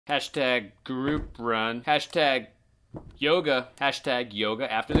Hashtag group run. Hashtag yoga. Hashtag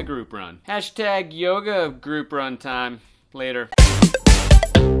yoga after the group run. Hashtag yoga group run time. Later.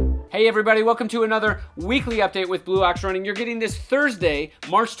 Hey everybody, welcome to another weekly update with Blue Ox Running. You're getting this Thursday,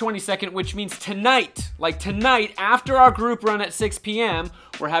 March 22nd, which means tonight, after our group run at 6 p.m.,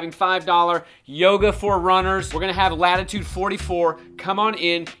 we're having $5 yoga for runners. We're gonna have Latitude 44. Come on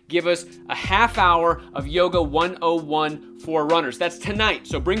in, give us a half hour of Yoga 101 for runners. That's tonight.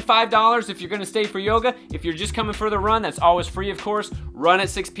 So bring $5 if you're gonna stay for yoga. If you're just coming for the run, that's always free, of course. Run at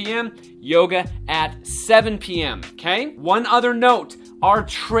 6 p.m., yoga at 7 p.m., okay? One other note. Our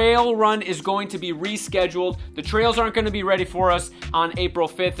trail run is going to be rescheduled. The trails aren't going to be ready for us on April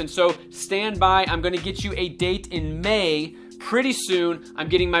 5th, and so stand by. I'm going to get you a date in May pretty soon. I'm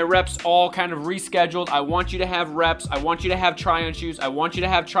getting my reps all kind of rescheduled. I want you to have reps. I want you to have try-on shoes. I want you to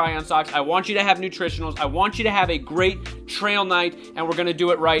have try-on socks. I want you to have nutritionals. I want you to have a great trail night, and we're going to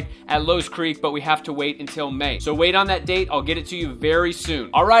do it right at Lowe's Creek, but we have to wait until May. So wait on that date. I'll get it to you very soon.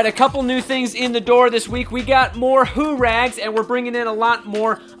 All right, a couple new things in the door this week. We got more Who Rags, and we're bringing in a lot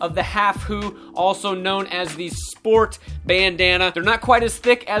more of the Half Who, also known as the Sport Bandana. They're not quite as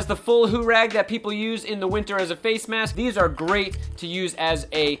thick as the full Who Rag that people use in the winter as a face mask. These are great to use as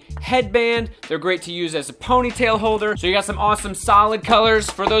a headband. They're great to use as a ponytail holder. So you got some awesome solid colors.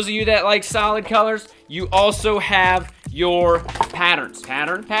 For those of you that like solid colors, you also have your patterns.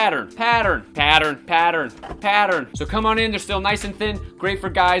 Pattern. So come on in, they're still nice and thin. Great for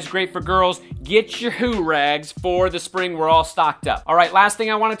guys, great for girls. Get your Who Rags for the spring. We're all stocked up. All right, last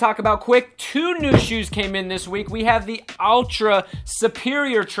thing I want to talk about quick. 2 new shoes came in this week. We have the Ultra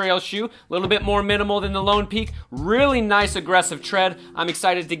Superior Trail shoe. A little bit more minimal than the Lone Peak. Really nice aggressive tread. I'm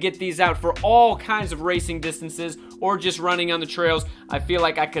excited to get these out for all kinds of racing distances or just running on the trails. I feel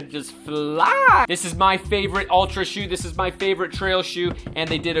like I could just fly. This is my favorite Ultra shoe. This is my favorite trail shoe, and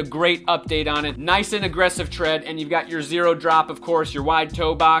they did a great update on it. Nice and aggressive tread, and you've got your zero drop, of course, your wide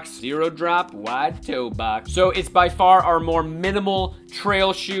toe box. Zero drop, wide toe box. So it's by far our more minimal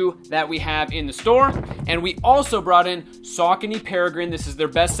trail shoe that we have in the store. And we also brought in Saucony Peregrine. This is their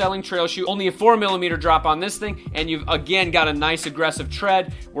best-selling trail shoe. Only a 4mm drop on this thing, and you've again got a nice aggressive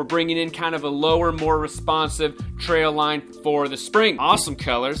tread. We're bringing in kind of a lower, more responsive trail line for the spring. Awesome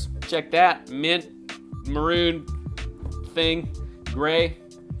colors. Check that. Mint, maroon thing, gray,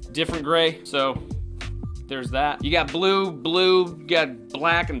 different gray. So there's that. You got blue, you got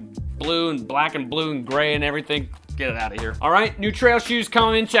black and black and blue and gray and everything. Get it out of here. All right, new trail shoes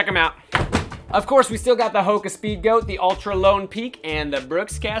coming in. Check them out. Of course, we still got the Hoka Speed Goat, the Ultra Lone Peak, and the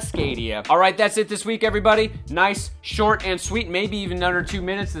Brooks Cascadia. All right, that's it this week, everybody. Nice, short, and sweet. Maybe even under 2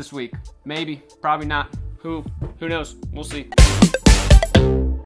 minutes this week. Maybe, probably not. Who knows? We'll see.